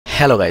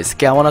Hello guys,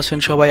 কেমন আছেন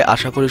সবাই?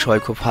 আশা করি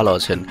সবাই খুব ভালো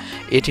আছেন।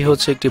 এটি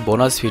হচ্ছে একটি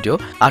বোনাস ভিডিও।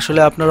 আসলে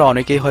আপনারা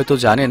অনেকেই হয়তো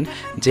জানেন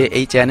যে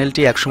এই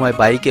চ্যানেলটি একসময়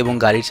বাইক এবং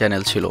গাড়ির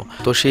চ্যানেল ছিল।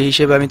 তো সেই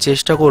হিসেবে আমি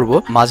চেষ্টা করব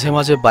মাঝে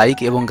মাঝে বাইক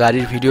এবং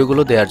গাড়ির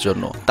ভিডিওগুলো দেওয়ার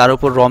জন্য। তার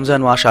উপর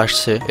রমজান মাস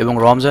আসছে এবং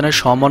রমজানের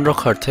সম্মান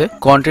রক্ষার্থে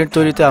কন্টেন্ট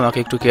তৈরিতে আমাকে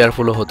একটু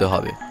কেয়ারফুলও হতে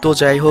হবে। তো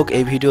যাই হোক,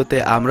 এই ভিডিওতে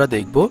আমরা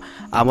দেখব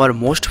আমার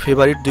মোস্ট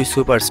ফেভারিট দুই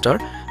সুপারস্টার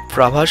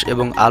প্রভাস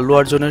এবং আল্লু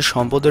অর্জুনের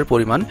সম্পদের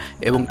পরিমাণ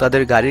এবং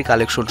তাদের গাড়ির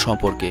কালেকশন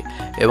সম্পর্কে,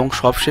 এবং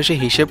সবশেষে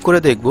হিসেব করে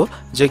দেখব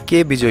যে কে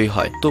বিজয়ী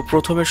হয়। তো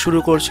প্রথমে শুরু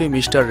করছি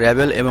মিস্টার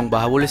র্যাবেল এবং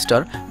বাহুবলী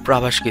স্টার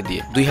প্রভাসকে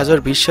দিয়ে।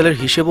 2020 সালের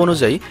হিসেব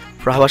অনুযায়ী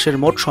প্রভাসের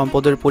মোট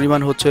সম্পদের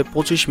পরিমাণ হচ্ছে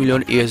 $25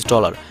 মিলিয়ন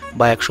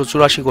বা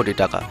 184 কোটি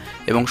টাকা,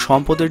 এবং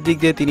সম্পদের দিক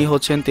দিয়ে তিনি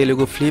হচ্ছেন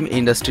তেলুগু ফিল্ম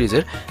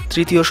ইন্ডাস্ট্রিজের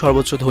তৃতীয়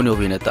সর্বোচ্চ ধনী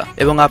অভিনেতা।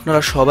 এবং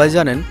আপনারা সবাই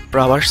জানেন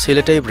প্রভাস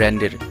ছেলেটাই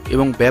ব্র্যান্ডের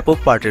এবং ব্যাপক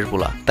পার্টের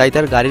পোলা, তাই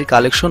তার গাড়ির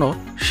কালেকশনও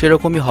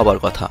সেরকমই হবার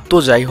কথা। তো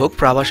যাই হোক,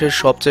 প্রভাসের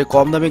সবচেয়ে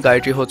কম দামি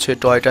গাড়িটি হচ্ছে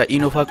টয়োটা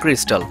ইনোভা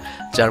ক্রিস্টাল,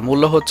 যার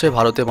মূল্য হচ্ছে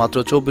ভারতে মাত্র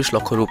 24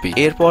 লক্ষ রুপি।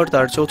 এরপর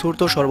তার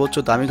চতুর্থ সর্বোচ্চ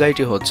দামি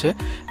গাড়িটি হচ্ছে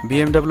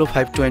BMW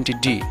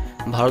 520D,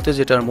 ভারতে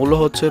যেটার মূল্য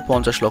হচ্ছে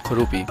 50 লক্ষ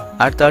রুপি।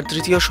 আর তার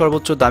তৃতীয়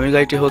সর্বোচ্চ দামি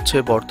গাড়িটি হচ্ছে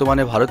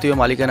বর্তমানে ভারতীয়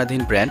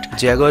মালিকানাধীন ব্র্যান্ড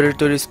জ্যাগুয়ারের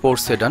তৈরি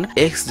স্পোর্টস সেডান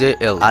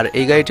XJL, আর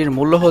এই গাড়িটির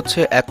মূল্য হচ্ছে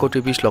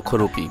 1,20 লক্ষ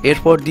রুপি।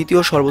 এরপর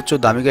দ্বিতীয় সর্বোচ্চ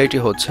দামি গাড়িটি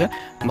হচ্ছে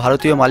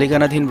ভারতীয়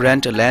মালিকানাধীন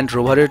ব্র্যান্ড ল্যান্ড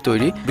রোভারের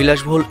তৈরি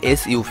বিলাসবহুল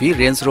SUV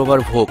রেঞ্জ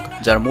রোভার ভোগ,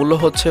 যার মূল্য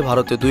হচ্ছে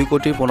ভারতে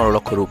 2,15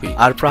 লক্ষ রুপি।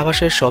 আর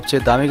প্রভাসের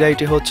সবচেয়ে দামি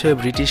গাড়িটি হচ্ছে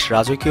ব্রিটিশ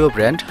রাজকীয়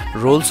ব্র্যান্ড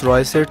রোলস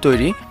রয়েসের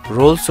তৈরি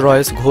রোলস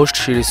রয়েস ঘোস্ট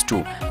সিরিজ 2,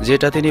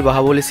 যেটা তিনি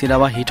বাহুবলী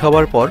সিনেমা হিট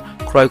হবার পর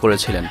ক্রয়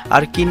করেছিলেন।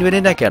 আর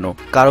কিনবেনই না কেন,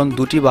 কারণ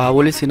দুটি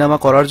বাহুবলী সিনেমা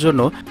করার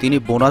জন্য তিনি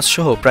বোনাস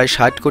সহ প্রায়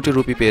 60 কোটি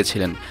রুপি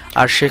পেয়েছিলেন,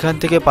 আর সেখান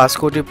থেকে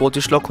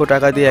 5,25 লক্ষ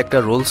টাকা দিয়ে একটা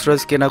রোলস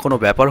রয়েস কেনা কোনো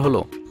ব্যাপার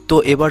হলো? তো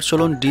এবার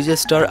চলুন ডিজে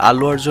স্টার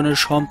আল্লু অর্জুনের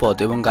সম্পদ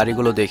এবং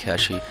গাড়িগুলো দেখে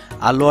আসি।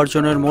 আল্লু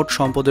অর্জুনের মোট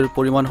সম্পদের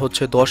পরিমাণ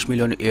হচ্ছে $10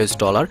 মিলিয়ন,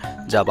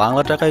 যা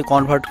বাংলা টাকায়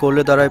কনভার্ট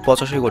করলে দাঁড়ায়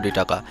 85 কোটি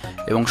টাকা,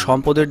 এবং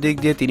সম্পদের দিক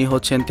দিয়ে তিনি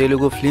হচ্ছেন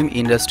তেলুগু ফিল্ম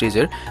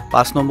ইন্ডাস্ট্রিজের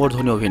 5 নম্বর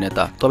ধনী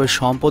অভিনেতা। তবে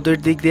সম্পদের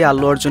দিক দিয়ে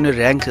আল্লু অর্জুনের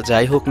র্যাঙ্ক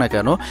যাই হোক না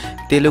কেন,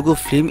 তেলুগু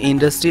ফিল্ম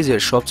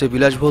ইন্ডাস্ট্রিজের সবচেয়ে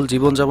বিলাসবহুল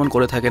জীবনযাপন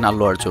করে থাকেন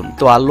আল্লু অর্জুন।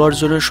 তো আল্লু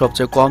অর্জুনের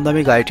সবচেয়ে কম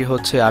দামি গাড়িটি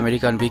হচ্ছে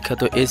আমেরিকান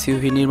বিখ্যাত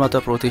SUV নির্মাতা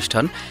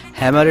প্রতিষ্ঠান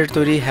হ্যামারের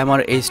তৈরি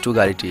হ্যামার H2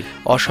 গাড়িটি।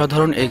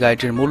 অসাধারণ এই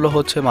গাড়িটির মূল্য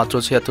হচ্ছে মাত্র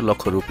 76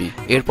 লক্ষ রুপি।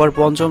 এরপর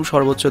পঞ্চম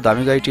সর্বোচ্চ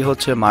দামি গাড়িটি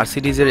হচ্ছে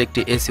মার্সিডিজের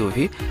একটি SUV,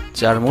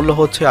 যার মূল্য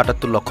হচ্ছে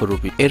 78 লক্ষ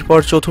রুপি। এরপর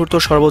চতুর্থ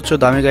সর্বোচ্চ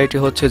দামি গাড়িটি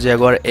হচ্ছে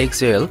জ্যাগুয়ার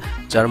XJL,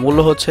 যার মূল্য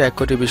হচ্ছে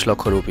 1,20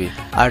 লক্ষ রুপি।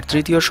 আর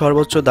তৃতীয়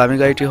সর্বোচ্চ দামি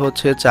গাড়িটি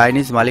হচ্ছে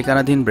চাইনিজ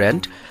মালিকানাধীন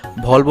ব্র্যান্ড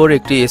ভলভোর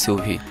একটি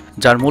SUV,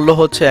 যার মূল্য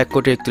হচ্ছে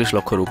 1,31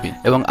 লক্ষ রুপি।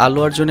 এবং আল্লু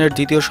অর্জুনের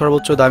দ্বিতীয়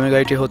সর্বোচ্চ দামি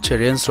গাড়িটি হচ্ছে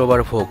রেঞ্জ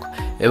রোভার ভোগ,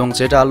 এবং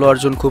যেটা আল্লু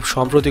অর্জুন খুব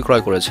সম্প্রতি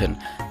ক্রয় করেছেন,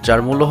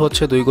 যার মূল্য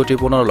হচ্ছে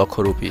 2,15 লক্ষ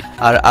রুপি।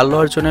 আর আল্লু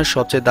অর্জুনের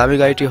সবচেয়ে দামি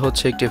গাড়িটি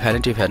হচ্ছে একটি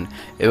ভ্যানিটি ভ্যান,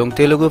 এবং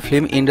তেলুগু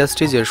ফিল্ম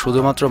ইন্ডাস্ট্রিজের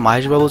শুধুমাত্র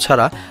মাহেশবাবু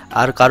ছাড়া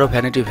আর কারো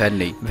ভ্যানিটি ভ্যান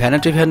নেই।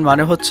 ভ্যানিটি ভ্যান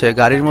মানে হচ্ছে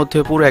গাড়ির মধ্যে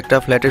পুরো একটা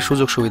ফ্ল্যাটের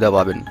সুযোগ সুবিধা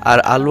পাবেন। আর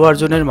আল্লু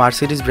অর্জুনের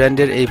মার্সিডিজ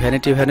ব্র্যান্ডের এই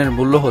ভ্যানিটি ভ্যানের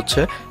মূল্য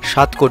হচ্ছে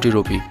 7 কোটি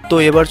রুপি। তো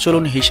এবার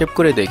চলুন হিসেব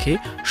করে দেখি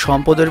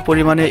সম্পদের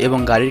পরিমাণে এবং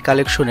গাড়ির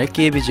কালেকশনে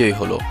কে বিজয়ী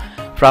হলো।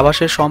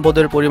 প্রভাসের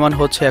সম্পদের পরিমাণ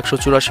হচ্ছে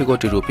 184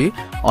 কোটি রুপি,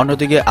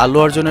 অন্যদিকে আল্লু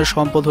অর্জুনের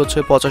সম্পদ হচ্ছে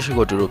 85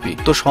 কোটি রুপি।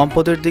 তো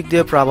সম্পদের দিক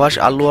দিয়ে প্রভাস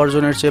আল্লু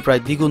অর্জুনের চেয়ে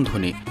প্রায় দ্বিগুণ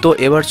ধনী। তো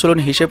এবার চলুন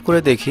হিসেব করে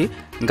দেখি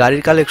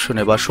গাড়ির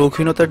কালেকশনে বা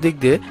শৌখিনতার দিক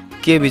দিয়ে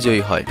কে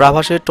বিজয়ী হয়।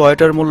 প্রভাসের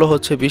টয়োটার মূল্য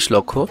হচ্ছে 20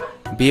 লক্ষ,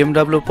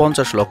 BMW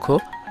 50 লক্ষ,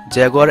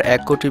 জ্যাগুয়ার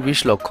 1,20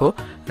 লক্ষ,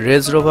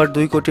 রেঞ্জ রোভার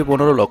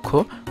 2,15 লক্ষ,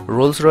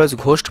 রোলস রয়েস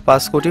ঘোস্ট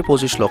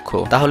 5,25 লক্ষ।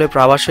 তাহলে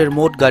প্রভাসের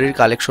মোট গাড়ির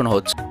কালেকশন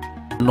হচ্ছে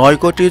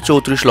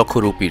 9,34 লক্ষ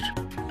রুপির।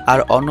 আর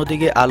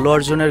অন্যদিকে আল্লু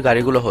অর্জুনের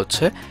গাড়িগুলো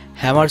হচ্ছে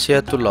হ্যামার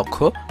 76 লক্ষ,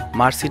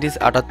 মার্সিডিজ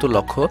 78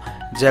 লক্ষ,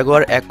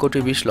 জ্যাগুয়ার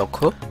 1,20 লক্ষ,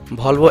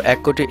 ভলভো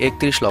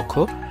 1,31 লক্ষ,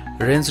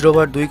 রেঞ্জ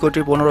রোভার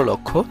 2,15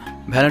 লক্ষ,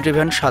 ভ্যানিটি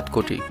ভ্যান 7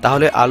 কোটি।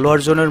 তাহলে আল্লু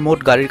অর্জুনের মোট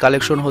গাড়ির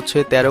কালেকশন হচ্ছে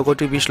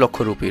 13,20 লক্ষ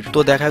রুপির। তো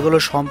দেখা গেল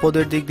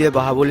সম্পদের দিক দিয়ে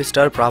বাহুবলী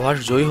স্টার প্রভাস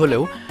জয়ী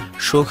হলেও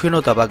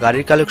শৌখিনতা বা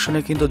গাড়ির কালেকশনে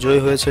কিন্তু জয়ী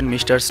হয়েছেন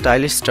mister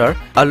stylish star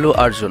Allu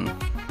Arjun.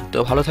 তো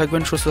ভালো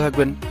থাকবেন, সুস্থ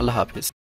থাকবেন, আল্লাহ হাফিজ।